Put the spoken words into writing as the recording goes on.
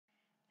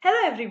Hello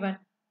everyone.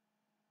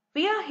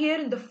 We are here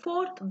in the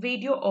fourth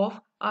video of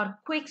our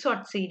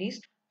quicksort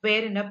series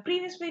where in our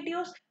previous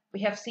videos we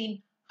have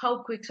seen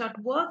how quicksort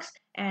works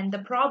and the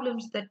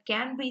problems that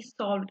can be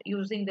solved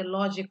using the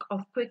logic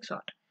of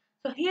quicksort.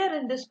 So here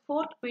in this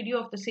fourth video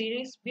of the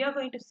series we are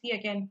going to see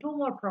again two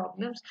more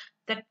problems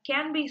that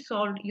can be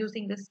solved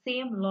using the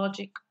same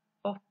logic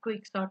of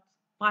quicksort's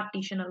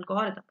partition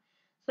algorithm.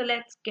 So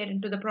let's get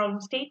into the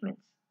problem statements.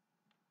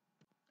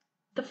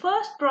 The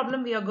first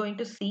problem we are going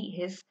to see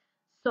is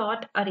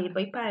sort array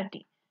by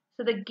parity.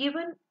 So the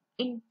given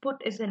input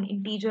is an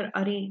integer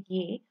array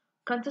A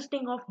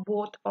consisting of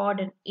both odd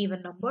and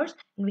even numbers,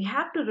 and we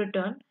have to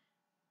return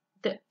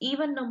the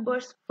even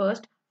numbers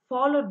first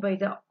followed by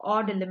the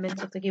odd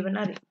elements of the given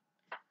array.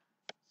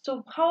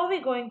 So how are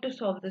we going to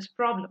solve this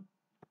problem?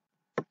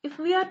 If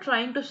we are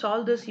trying to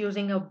solve this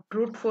using a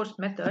brute force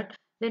method,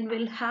 then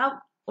we'll have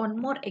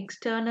one more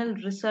external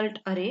result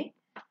array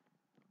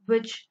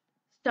which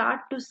start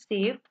to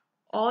save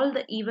all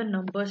the even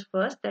numbers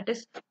first. That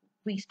is,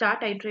 we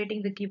start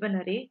iterating the given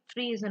array.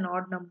 3 is an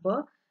odd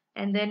number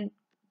and then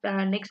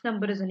the next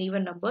number is an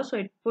even number, so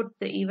it put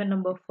the even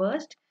number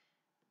first,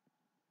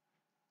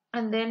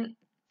 and then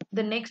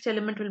the next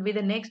element will be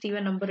the next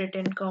even number it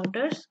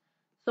encounters.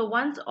 So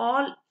once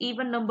all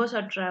even numbers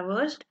are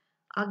traversed,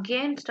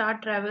 again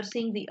start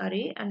traversing the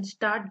array and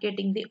start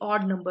getting the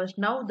odd numbers.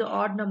 Now the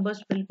odd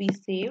numbers will be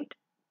saved,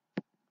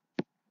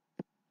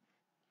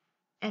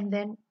 and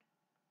then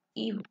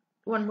if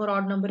one more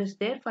odd number is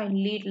there,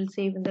 finally it will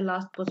save in the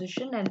last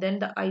position and then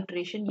the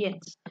iteration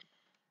ends.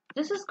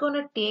 This is going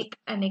to take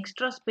an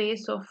extra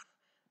space of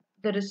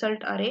the result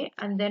array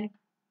and then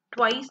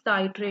twice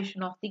the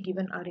iteration of the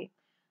given array.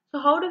 So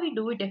how do we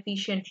do it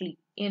efficiently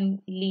in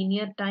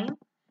linear time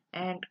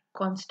and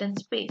constant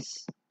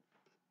space?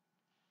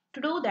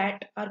 To do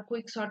that, our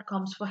quicksort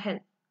comes for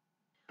help.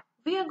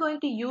 We are going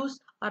to use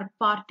our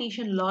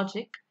partition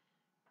logic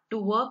to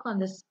work on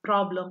this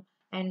problem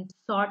and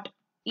sort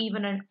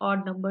even and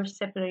odd numbers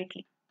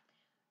separately.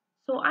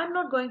 So I'm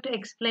not going to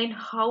explain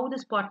how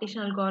this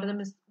partition algorithm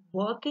is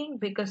working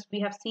because we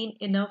have seen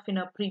enough in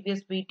our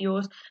previous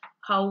videos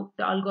how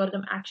the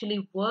algorithm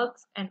actually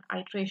works and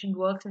iteration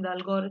works in the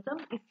algorithm.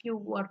 If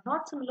you are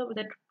not familiar with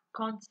that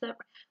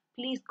concept,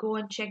 please go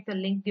and check the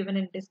link given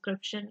in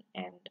description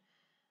and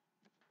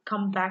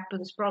come back to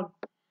this problem.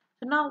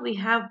 So now we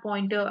have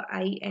pointer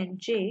I and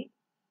j,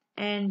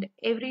 and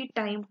every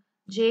time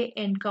j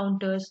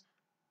encounters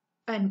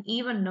an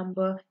even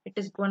number, it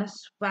is going to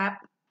swap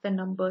the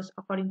numbers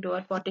according to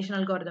our partition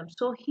algorithm.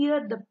 So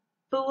here the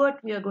pivot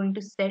we are going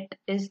to set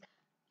is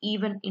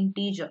even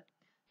integer.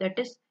 That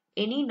is,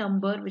 any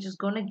number which is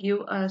going to give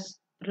us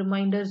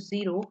reminder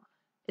 0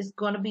 is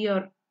going to be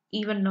our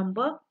even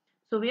number.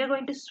 So we are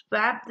going to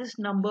swap this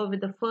number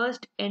with the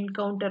first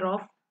encounter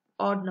of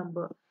odd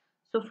number.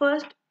 So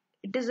first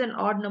it is an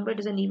odd number, it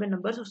is an even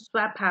number, so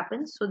swap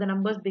happens. So the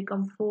numbers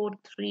become 4,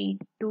 3,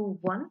 2,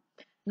 1.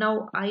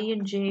 Now I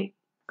and j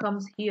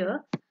comes here.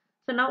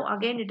 So now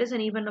again it is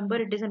an even number,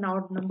 it is an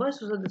odd number,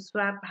 so the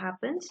swap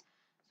happens.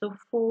 So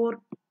 4,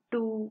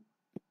 2,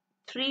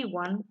 3,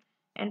 1,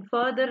 and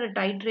further it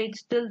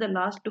iterates till the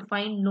last to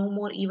find no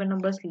more even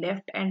numbers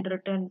left and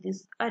return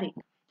this array.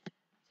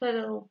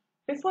 So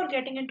before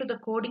getting into the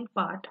coding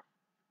part,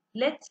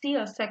 let's see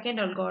a second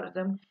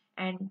algorithm,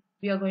 and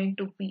we are going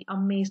to be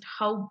amazed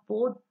how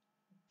both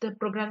the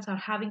programs are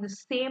having the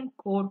same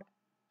code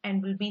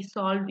and will be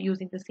solved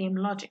using the same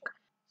logic.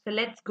 So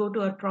let's go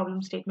to our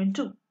problem statement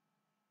 2.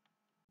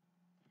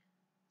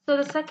 So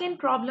the second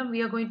problem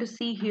we are going to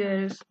see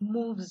here is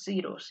move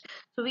zeros.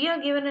 So we are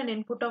given an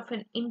input of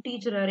an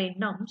integer array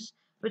nums,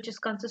 which is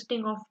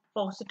consisting of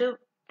positive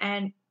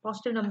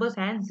numbers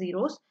and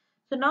zeros.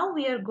 So now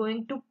we are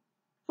going to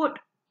put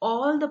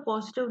all the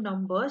positive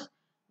numbers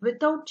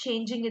without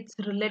changing its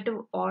relative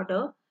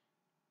order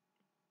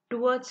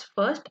towards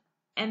first,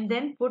 and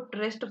then put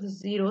rest of the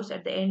zeros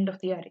at the end of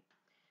the array.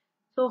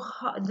 So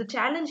the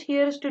challenge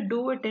here is to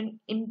do it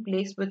in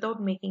place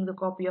without making the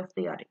copy of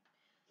the array.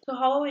 So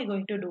how are we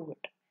going to do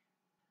it?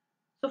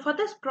 So for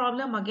this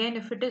problem, again,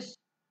 if it is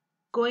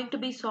going to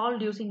be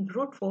solved using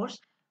brute force,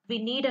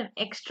 we need an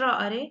extra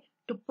array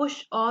to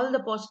push all the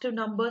positive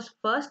numbers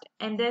first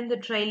and then the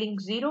trailing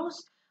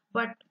zeros.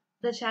 But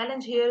the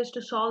challenge here is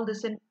to solve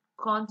this in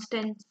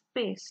constant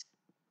space.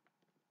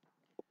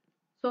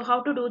 So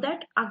how to do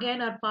that?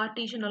 Again, our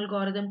partition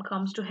algorithm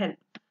comes to help.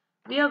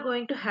 We are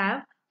going to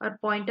have our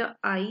pointer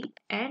I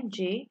and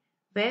j,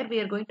 where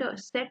we are going to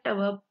set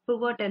our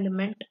pivot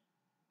element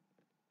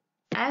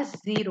as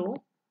 0.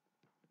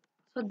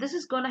 So this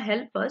is going to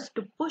help us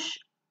to push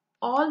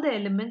all the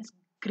elements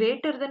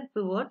greater than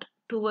pivot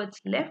towards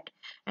left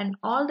and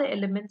all the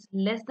elements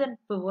less than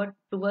pivot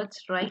towards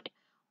right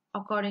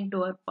according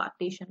to our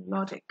partition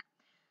logic.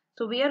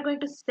 So we are going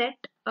to set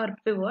our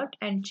pivot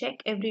and check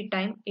every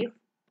time if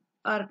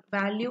our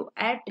value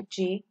at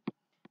j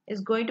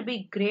is going to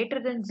be greater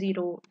than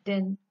 0,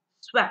 then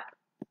swap.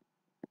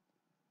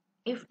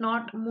 If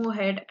not, move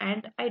ahead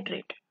and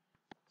iterate.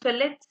 So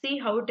let's see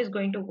how it is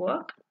going to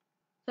work.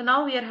 So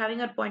now we are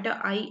having our pointer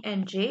I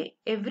and j.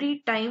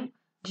 Every time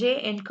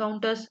j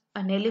encounters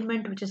an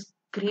element which is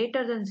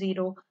greater than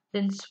 0,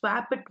 then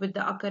swap it with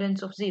the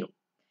occurrence of 0.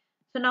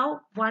 So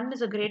now 1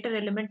 is a greater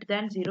element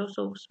than 0,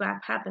 so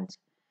swap happens.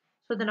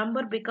 So the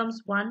number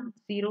becomes 1,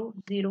 0,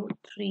 0,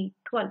 3,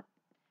 12.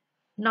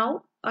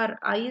 Now our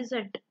I is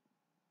at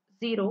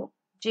 0,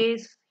 j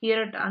is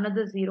here at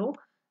another 0.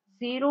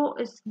 0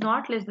 is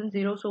not less than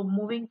 0, so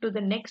moving to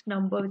the next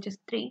number which is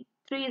 3.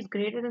 3 is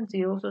greater than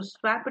 0, so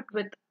swap it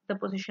with the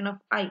position of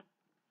I.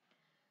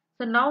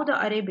 So now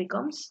the array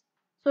becomes,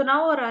 so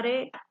now our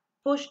array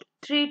pushed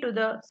 3 to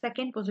the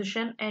second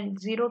position and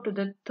 0 to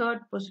the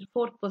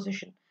fourth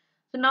position.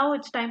 So now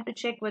it's time to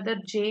check whether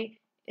j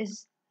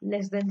is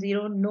less than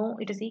 0. No,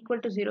 it is equal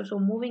to 0. So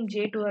moving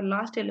j to our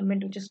last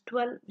element which is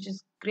 12, which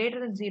is greater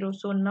than 0.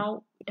 So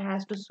now it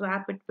has to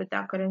swap it with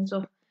the occurrence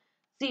of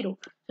 0.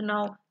 So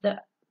now the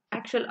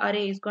actual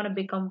array is going to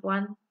become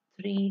 1,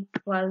 3,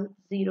 12,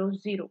 0,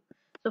 0.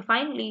 So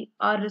finally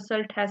our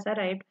result has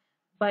arrived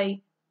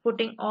by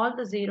putting all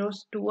the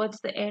zeros towards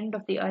the end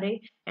of the array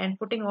and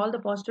putting all the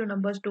positive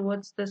numbers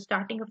towards the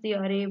starting of the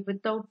array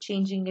without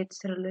changing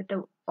its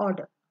relative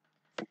order.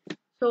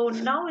 So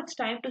now it's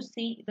time to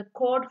see the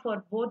code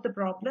for both the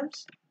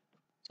problems.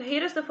 So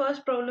here is the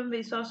first problem.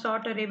 We saw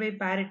sort array by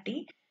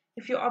parity.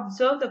 If you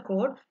observe the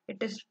code,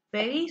 it is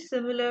very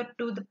similar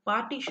to the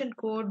partition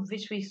code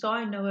which we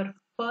saw in our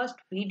first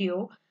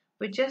video.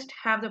 We just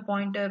have the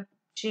pointer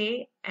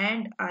j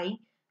and I.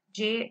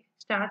 J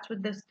starts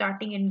with the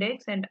starting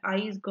index and I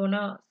is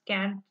gonna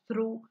scan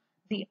through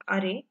the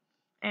array,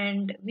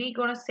 and we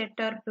gonna set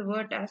our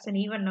pivot as an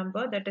even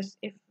number. That is,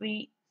 if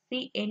we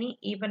see any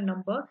even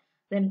number,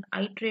 then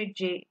iterate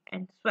j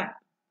and swap.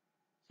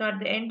 So at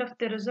the end of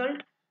the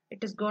result,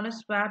 it is going to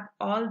swap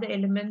all the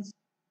elements.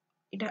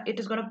 It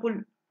is going to pull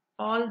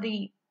all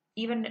the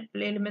even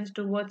elements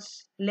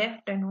towards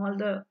left and all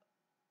the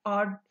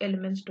odd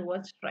elements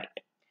towards right.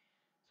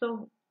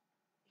 So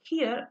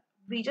here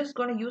we just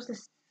going to use the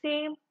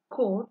same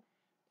code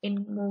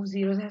in move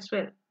zeros as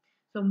well.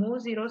 So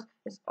move zeros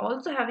is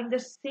also having the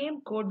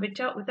same code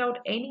without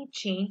any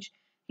change.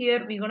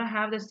 Here we're going to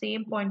have the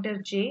same pointer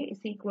j is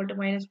equal to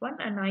 -1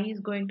 and I is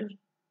going to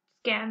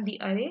scan the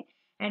array,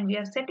 and we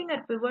are setting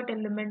our pivot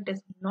element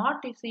is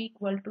not is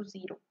equal to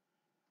 0.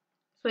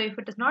 So if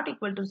it is not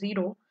equal to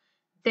 0,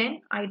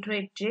 then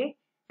iterate j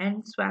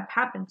and swap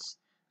happens.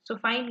 So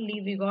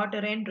finally we got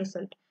our end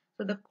result.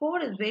 So the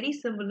code is very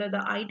similar,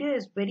 the idea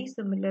is very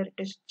similar. It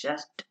is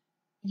just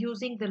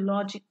using the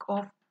logic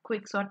of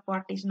quicksort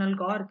partition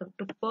algorithm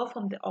to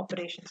perform the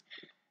operations.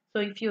 So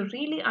if you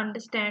really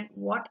understand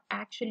what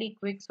actually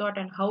quicksort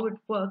and how it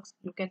works,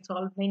 you can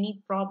solve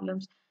many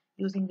problems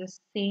using the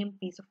same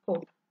piece of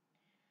code.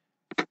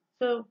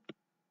 So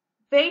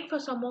wait for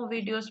some more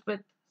videos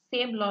with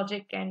same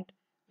logic, and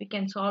we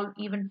can solve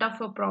even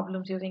tougher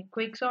problems using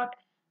quicksort.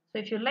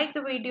 So if you like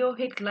the video,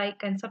 hit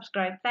like and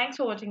subscribe. Thanks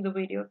for watching the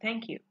video.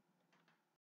 Thank you.